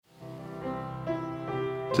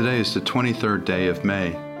Today is the 23rd day of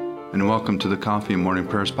May, and welcome to the Coffee and Morning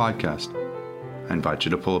Prayers podcast. I invite you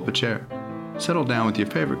to pull up a chair, settle down with your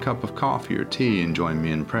favorite cup of coffee or tea, and join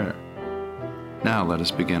me in prayer. Now let us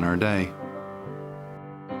begin our day.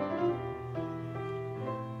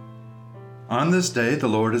 On this day the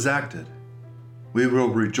Lord has acted. We will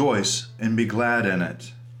rejoice and be glad in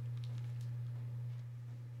it.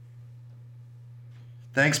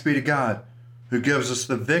 Thanks be to God, who gives us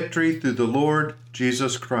the victory through the Lord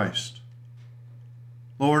Jesus Christ.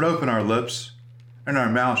 Lord, open our lips, and our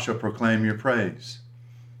mouth shall proclaim your praise.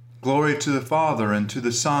 Glory to the Father, and to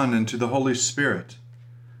the Son, and to the Holy Spirit,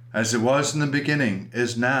 as it was in the beginning,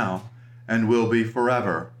 is now, and will be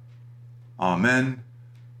forever. Amen.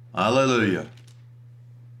 Alleluia.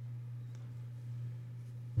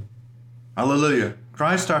 Alleluia.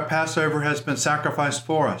 Christ our Passover has been sacrificed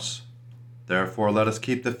for us. Therefore let us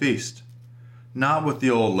keep the feast, not with the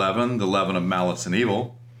old leaven, the leaven of malice and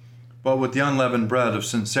evil, but with the unleavened bread of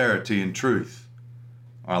sincerity and truth.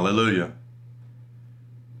 Alleluia.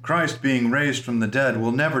 Christ, being raised from the dead,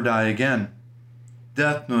 will never die again.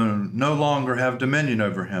 Death no longer have dominion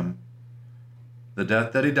over him. The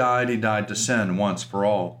death that he died to sin once for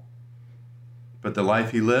all. But the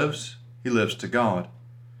life he lives to God.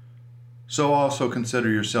 So also consider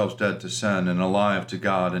yourselves dead to sin and alive to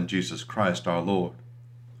God in Jesus Christ our Lord.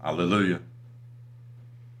 Alleluia.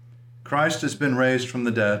 Christ has been raised from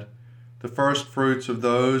the dead, the first fruits of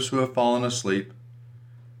those who have fallen asleep.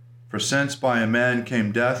 For since by a man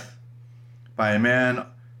came death, by a man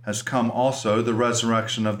has come also the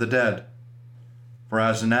resurrection of the dead. For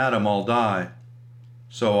as in Adam all die,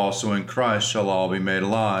 so also in Christ shall all be made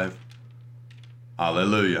alive.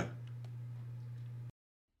 Alleluia.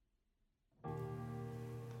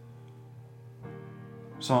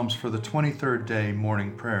 Psalms for the 23rd day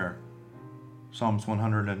morning prayer. Psalms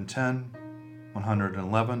 110,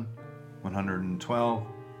 111, 112,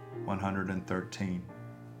 113.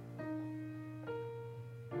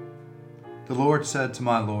 The Lord said to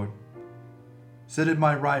my Lord, "Sit at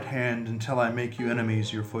my right hand until I make you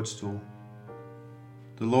enemies your footstool."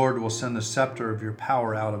 The Lord will send the scepter of your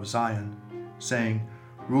power out of Zion, saying,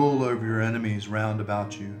 "Rule over your enemies round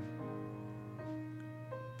about you."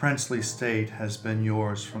 Princely state has been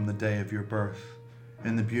yours from the day of your birth.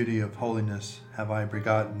 In the beauty of holiness have I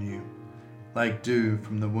begotten you, like dew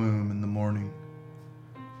from the womb in the morning.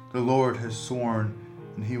 The Lord has sworn,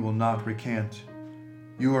 and he will not recant.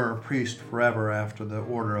 You are a priest forever after the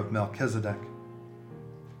order of Melchizedek.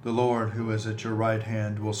 The Lord, who is at your right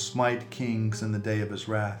hand, will smite kings in the day of his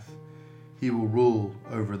wrath. He will rule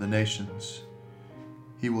over the nations.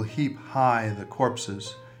 He will heap high the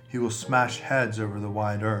corpses. He will smash heads over the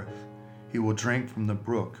wide earth. He will drink from the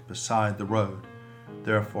brook beside the road.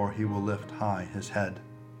 Therefore he will lift high his head.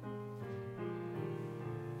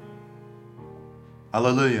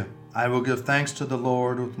 Alleluia. I will give thanks to the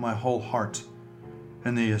Lord with my whole heart,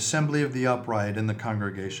 in the assembly of the upright in the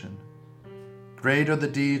congregation. Great are the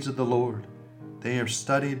deeds of the Lord. They are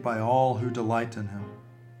studied by all who delight in him.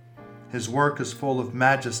 His work is full of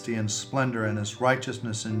majesty and splendor, and his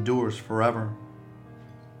righteousness endures forever.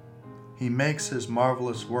 He makes his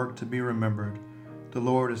marvelous work to be remembered. The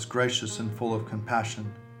Lord is gracious and full of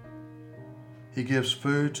compassion. He gives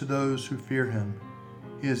food to those who fear him.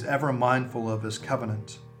 He is ever mindful of his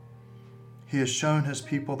covenant. He has shown his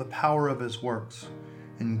people the power of his works,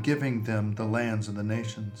 in giving them the lands of the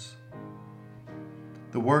nations.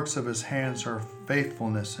 The works of his hands are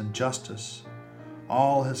faithfulness and justice.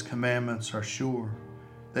 All his commandments are sure.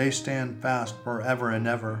 They stand fast forever and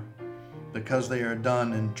ever, because they are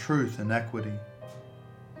done in truth and equity.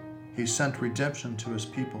 He sent redemption to his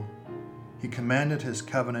people. He commanded his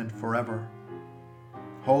covenant forever.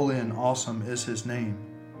 Holy and awesome is his name.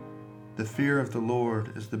 The fear of the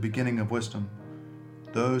Lord is the beginning of wisdom.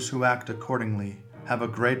 Those who act accordingly have a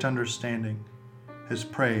great understanding. His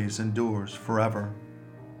praise endures forever.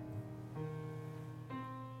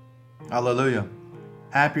 Alleluia.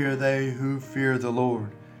 Happy are they who fear the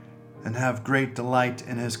Lord and have great delight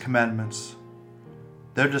in his commandments.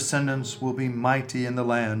 Their descendants will be mighty in the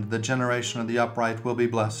land. The generation of the upright will be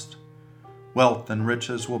blessed. Wealth and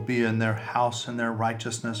riches will be in their house, and their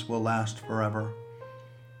righteousness will last forever.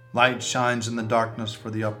 Light shines in the darkness for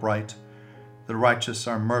the upright. The righteous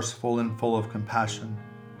are merciful and full of compassion.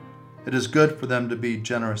 It is good for them to be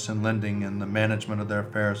generous in lending and the management of their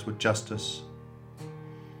affairs with justice,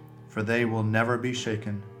 for they will never be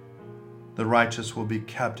shaken. The righteous will be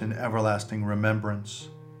kept in everlasting remembrance.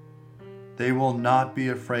 They will not be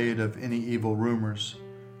afraid of any evil rumors.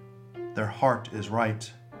 Their heart is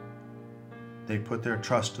right. They put their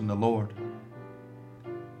trust in the Lord.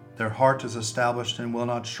 Their heart is established and will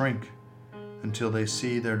not shrink until they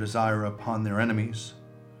see their desire upon their enemies.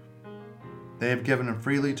 They have given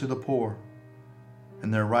freely to the poor,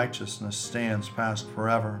 and their righteousness stands fast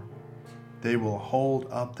forever. They will hold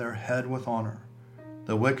up their head with honor.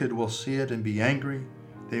 The wicked will see it and be angry.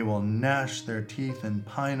 They will gnash their teeth and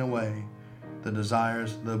pine away. The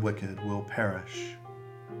desires of the wicked will perish.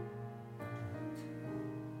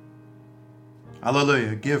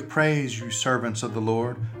 Alleluia. Give praise, you servants of the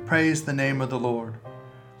Lord. Praise the name of the Lord.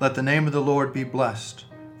 Let the name of the Lord be blessed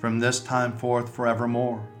from this time forth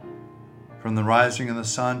forevermore. From the rising of the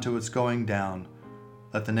sun to its going down,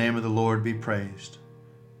 let the name of the Lord be praised.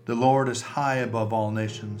 The Lord is high above all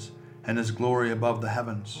nations, and his glory above the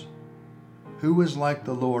heavens. Who is like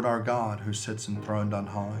the Lord our God, who sits enthroned on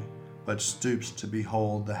high, but stoops to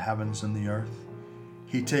behold the heavens and the earth?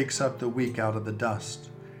 He takes up the weak out of the dust,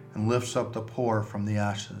 and lifts up the poor from the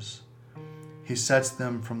ashes. He sets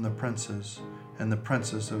them from the princes and the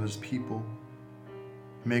princes of his people,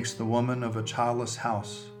 makes the woman of a childless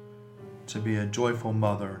house to be a joyful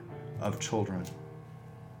mother of children.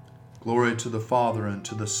 Glory to the Father, and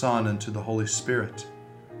to the Son, and to the Holy Spirit,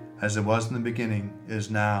 as it was in the beginning, is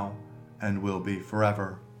now, and will be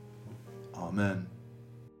forever. Amen.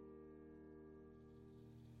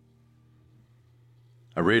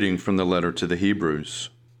 A reading from the letter to the Hebrews,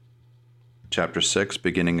 chapter 6,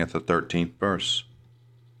 beginning at the 13th verse.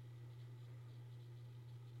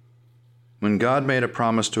 When God made a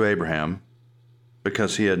promise to Abraham,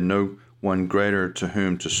 because he had no one greater to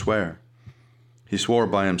whom to swear, he swore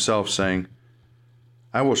by himself, saying,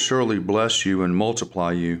 I will surely bless you and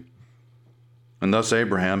multiply you. And thus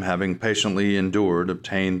Abraham, having patiently endured,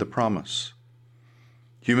 obtained the promise.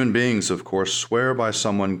 Human beings, of course, swear by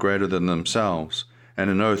someone greater than themselves, and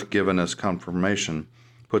an oath given as confirmation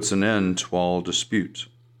puts an end to all dispute.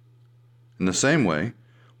 In the same way,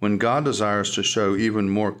 when God desires to show even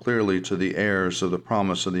more clearly to the heirs of the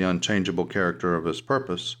promise of the unchangeable character of his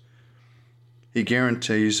purpose, he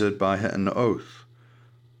guarantees it by an oath,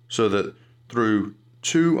 so that through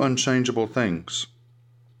two unchangeable things,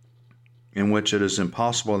 in which it is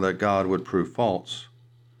impossible that God would prove false,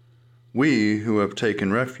 we who have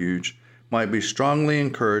taken refuge might be strongly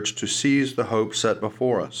encouraged to seize the hope set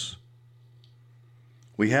before us.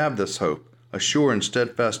 We have this hope, a sure and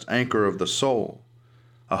steadfast anchor of the soul,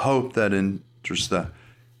 a hope that enters the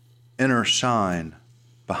inner shine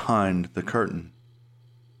behind the curtain.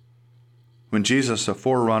 When Jesus, a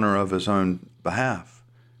forerunner of his own behalf,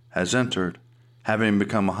 has entered, having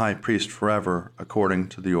become a high priest forever according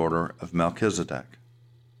to the order of Melchizedek.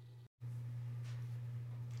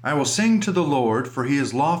 I will sing to the Lord, for he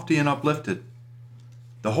is lofty and uplifted.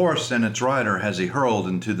 The horse and its rider has he hurled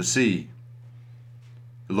into the sea.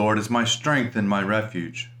 The Lord is my strength and my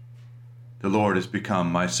refuge. The Lord has become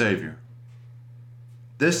my Savior.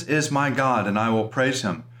 This is my God, and I will praise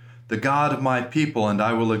him, the God of my people, and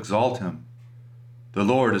I will exalt him. The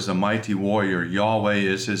Lord is a mighty warrior, Yahweh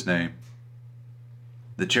is his name.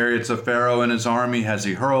 The chariots of Pharaoh and his army has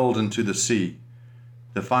he hurled into the sea.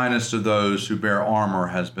 The finest of those who bear armor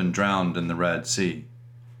has been drowned in the Red Sea.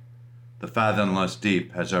 The fathomless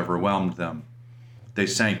deep has overwhelmed them. They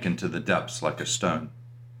sank into the depths like a stone.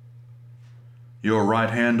 Your right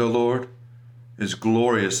hand, O Lord, is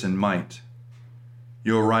glorious in might.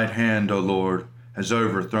 Your right hand, O Lord, has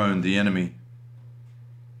overthrown the enemy.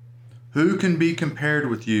 Who can be compared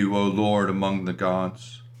with you, O Lord, among the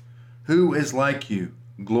gods? Who is like you,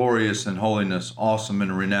 glorious in holiness, awesome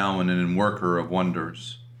in renown, and in worker of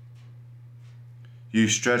wonders? You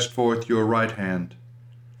stretched forth your right hand.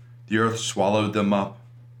 The earth swallowed them up.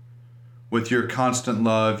 With your constant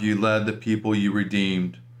love you led the people you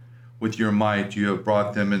redeemed. With your might you have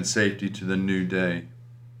brought them in safety to the new day.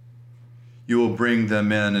 You will bring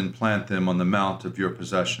them in and plant them on the mount of your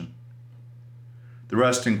possession. The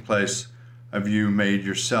resting place of you made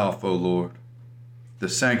yourself, O Lord, the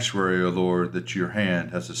sanctuary, O Lord, that your hand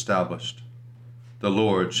has established. The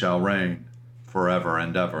Lord shall reign forever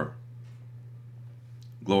and ever.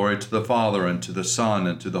 Glory to the Father, and to the Son,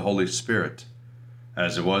 and to the Holy Spirit,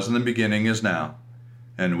 as it was in the beginning, is now,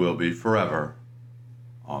 and will be forever.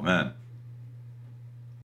 Amen.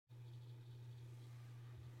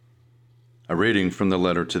 A reading from the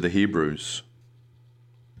letter to the Hebrews,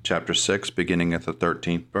 chapter 6, beginning at the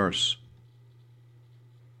 13th verse.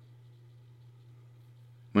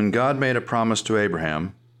 When God made a promise to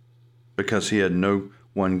Abraham, because he had no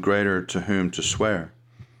one greater to whom to swear,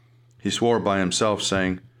 he swore by himself,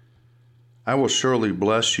 saying, I will surely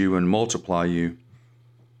bless you and multiply you.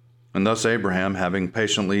 And thus Abraham, having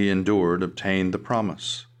patiently endured, obtained the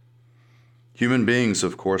promise. Human beings,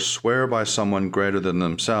 of course, swear by someone greater than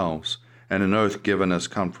themselves, and an oath given as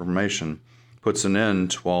confirmation puts an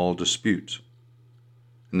end to all dispute.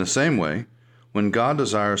 In the same way, when God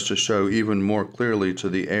desires to show even more clearly to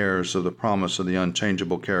the heirs of the promise of the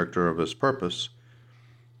unchangeable character of his purpose,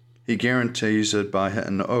 he guarantees it by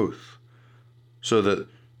an oath, so that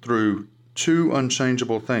through two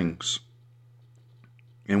unchangeable things,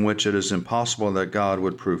 in which it is impossible that God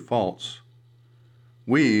would prove false,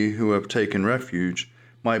 we who have taken refuge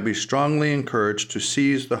might be strongly encouraged to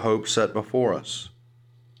seize the hope set before us.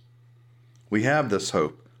 We have this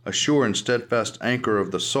hope, a sure and steadfast anchor of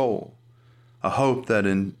the soul, a hope that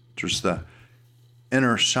enters the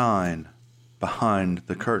inner shine behind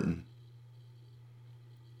the curtain.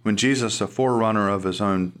 When Jesus, a forerunner of his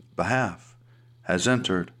own behalf, has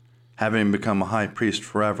entered, having become a high priest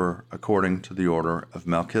forever according to the order of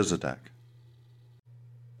Melchizedek.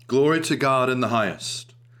 Glory to God in the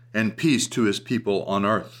highest, and peace to his people on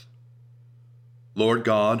earth. Lord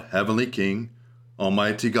God, heavenly King,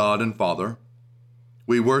 almighty God and Father,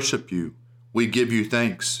 we worship you, we give you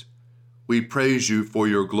thanks, we praise you for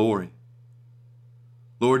your glory.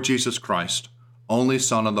 Lord Jesus Christ, only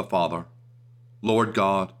Son of the Father, Lord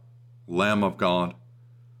God, Lamb of God,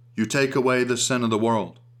 you take away the sin of the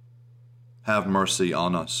world. Have mercy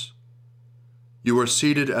on us. You are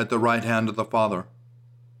seated at the right hand of the Father.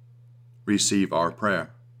 Receive our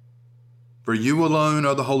prayer. For you alone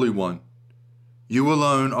are the Holy One. You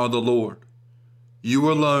alone are the Lord.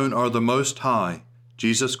 You alone are the Most High,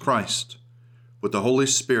 Jesus Christ, with the Holy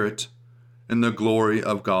Spirit, in the glory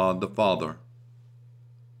of God the Father.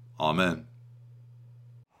 Amen.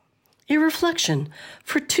 A reflection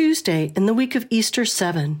for Tuesday in the week of Easter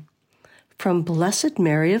 7, from Blessed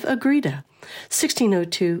Mary of Agreda,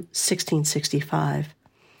 1602-1665.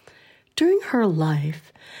 During her life,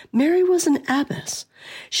 Mary was an abbess.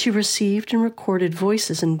 She received and recorded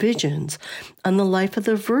voices and visions on the life of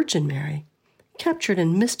the Virgin Mary, captured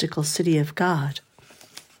in Mystical City of God.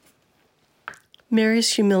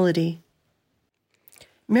 Mary's humility.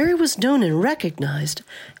 Mary was known and recognized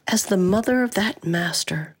as the mother of that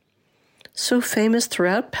Master, so famous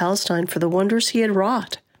throughout Palestine for the wonders he had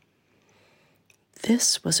wrought.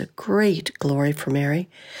 This was a great glory for Mary,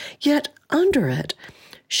 yet under it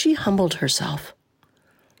she humbled herself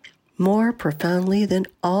more profoundly than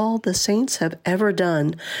all the saints have ever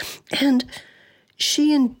done, and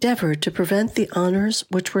she endeavored to prevent the honors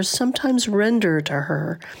which were sometimes rendered to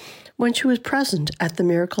her when she was present at the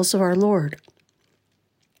miracles of our Lord.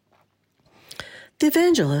 The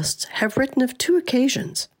evangelists have written of two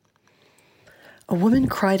occasions. A woman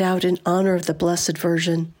cried out in honor of the Blessed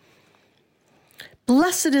Virgin,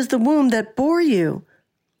 "Blessed is the womb that bore you."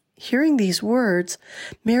 Hearing these words,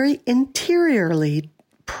 Mary interiorly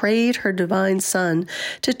prayed her divine Son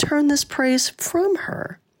to turn this praise from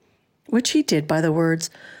her, which he did by the words,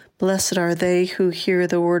 "Blessed are they who hear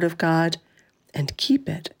the word of God and keep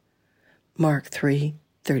it." Mark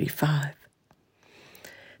 3:35.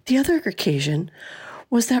 The other occasion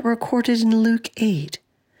was that recorded in Luke 8.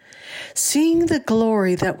 Seeing the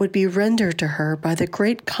glory that would be rendered to her by the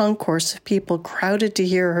great concourse of people crowded to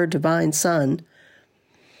hear her divine Son,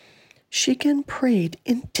 she again prayed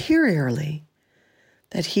interiorly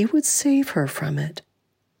that he would save her from it.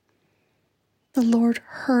 The Lord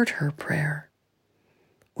heard her prayer.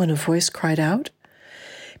 When a voice cried out,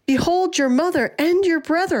 "Behold your mother and your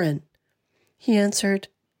brethren," he answered,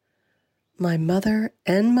 "My mother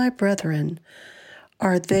and my brethren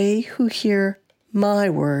are they who hear my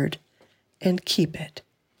word and keep it."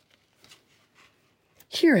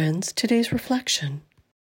 Here ends today's reflection.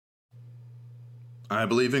 I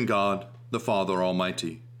believe in God, the Father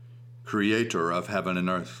Almighty, creator of heaven and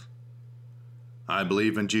earth. I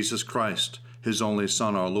believe in Jesus Christ, his only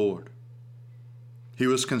Son, our Lord. He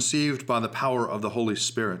was conceived by the power of the Holy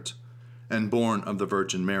Spirit and born of the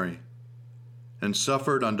Virgin Mary, and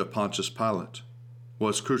suffered under Pontius Pilate,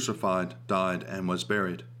 was crucified, died, and was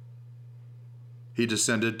buried. He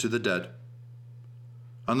descended to the dead.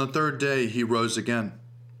 On the third day he rose again.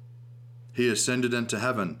 He ascended into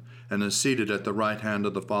heaven and is seated at the right hand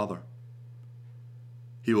of the Father.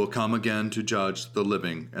 He will come again to judge the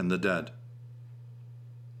living and the dead.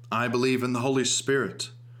 I believe in the Holy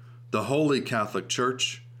Spirit, the Holy Catholic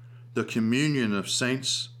Church, the communion of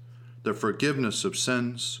saints, the forgiveness of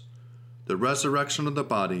sins, the resurrection of the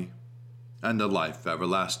body, and the life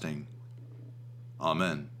everlasting.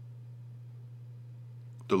 Amen.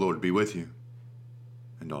 The Lord be with you,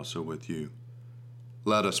 and also with you.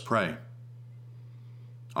 Let us pray.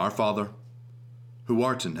 Our Father, who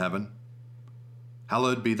art in heaven,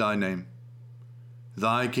 hallowed be thy name.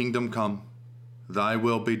 Thy kingdom come, thy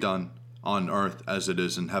will be done, on earth as it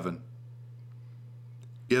is in heaven.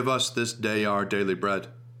 Give us this day our daily bread,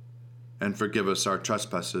 and forgive us our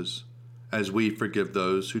trespasses, as we forgive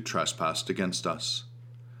those who trespass against us.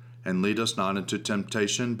 And lead us not into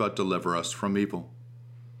temptation, but deliver us from evil.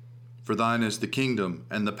 For thine is the kingdom,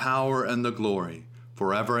 and the power, and the glory,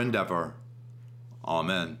 forever and ever.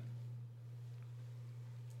 Amen.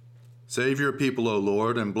 Save your people, O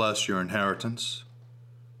Lord, and bless your inheritance.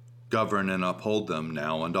 Govern and uphold them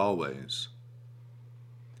now and always.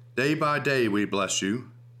 Day by day we bless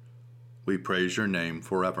you. We praise your name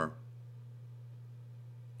forever.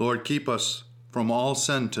 Lord, keep us from all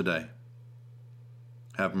sin today.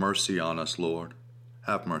 Have mercy on us, Lord.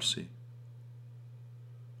 Have mercy.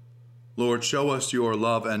 Lord, show us your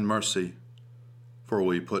love and mercy, for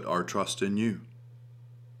we put our trust in you.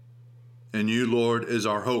 In you, Lord, is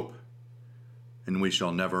our hope, and we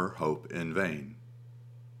shall never hope in vain.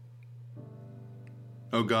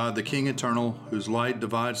 O God, the King eternal, whose light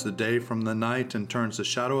divides the day from the night and turns the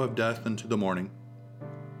shadow of death into the morning,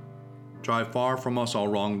 drive far from us all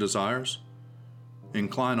wrong desires,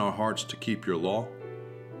 incline our hearts to keep your law,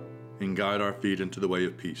 and guide our feet into the way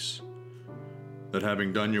of peace, that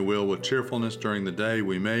having done your will with cheerfulness during the day,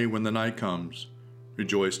 we may, when the night comes,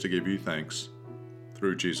 rejoice to give you thanks,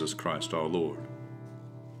 through Jesus Christ our Lord.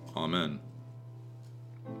 Amen.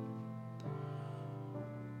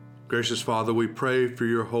 Gracious Father, we pray for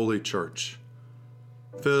your holy church.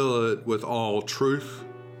 Fill it with all truth,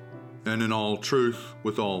 and in all truth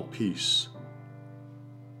with all peace.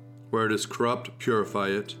 Where it is corrupt, purify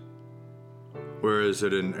it. Where is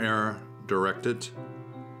it in error, direct it.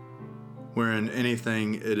 Where in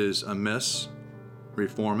anything it is amiss,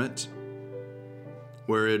 reform it.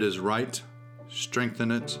 Where it is right, strengthen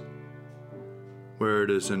it. Where it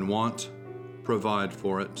is in want, provide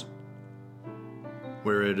for it.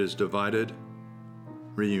 Where it is divided,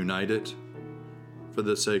 reunite it, for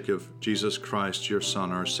the sake of Jesus Christ, your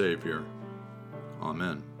Son, our Savior.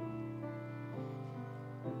 Amen.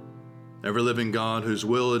 Ever-living God, whose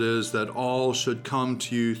will it is that all should come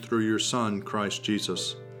to you through your Son, Christ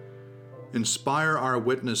Jesus, inspire our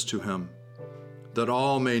witness to him, that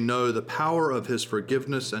all may know the power of his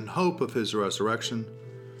forgiveness and hope of his resurrection,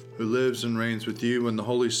 who lives and reigns with you in the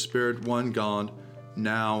Holy Spirit, one God,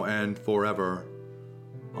 now and forever.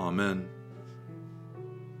 Amen.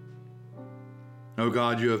 O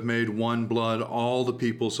God, you have made one blood all the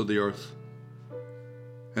peoples of the earth,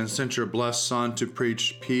 and sent your blessed Son to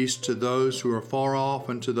preach peace to those who are far off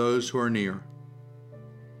and to those who are near.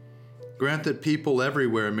 Grant that people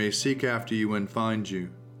everywhere may seek after you and find you.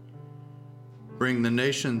 Bring the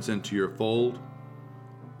nations into your fold,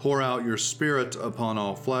 pour out your Spirit upon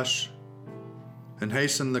all flesh, and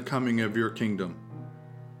hasten the coming of your kingdom.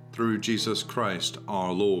 Through Jesus Christ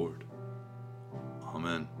our Lord.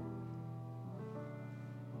 Amen.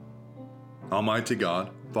 Almighty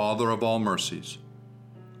God, Father of all mercies,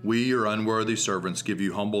 we, your unworthy servants, give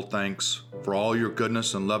you humble thanks for all your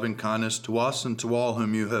goodness and loving kindness to us and to all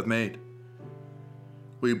whom you have made.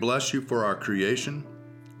 We bless you for our creation,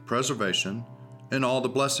 preservation, and all the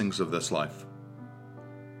blessings of this life.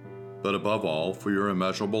 But above all, for your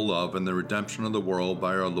immeasurable love and the redemption of the world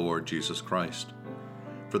by our Lord Jesus Christ,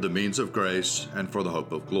 for the means of grace and for the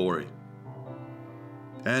hope of glory.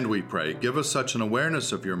 And we pray, give us such an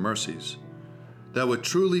awareness of your mercies, that with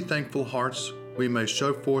truly thankful hearts we may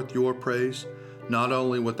show forth your praise, not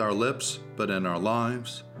only with our lips, but in our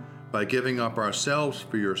lives, by giving up ourselves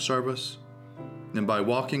for your service, and by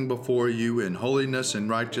walking before you in holiness and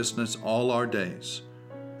righteousness all our days.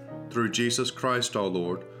 Through Jesus Christ our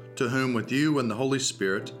Lord, to whom with you and the Holy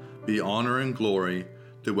Spirit be honor and glory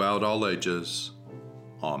throughout all ages.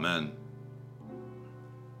 Amen.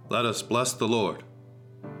 Let us bless the Lord.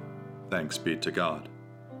 Thanks be to God.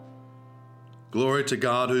 Glory to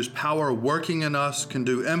God, whose power working in us can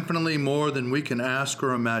do infinitely more than we can ask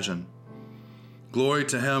or imagine. Glory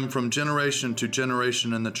to him from generation to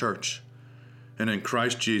generation in the church, and in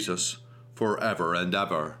Christ Jesus forever and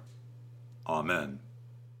ever. Amen.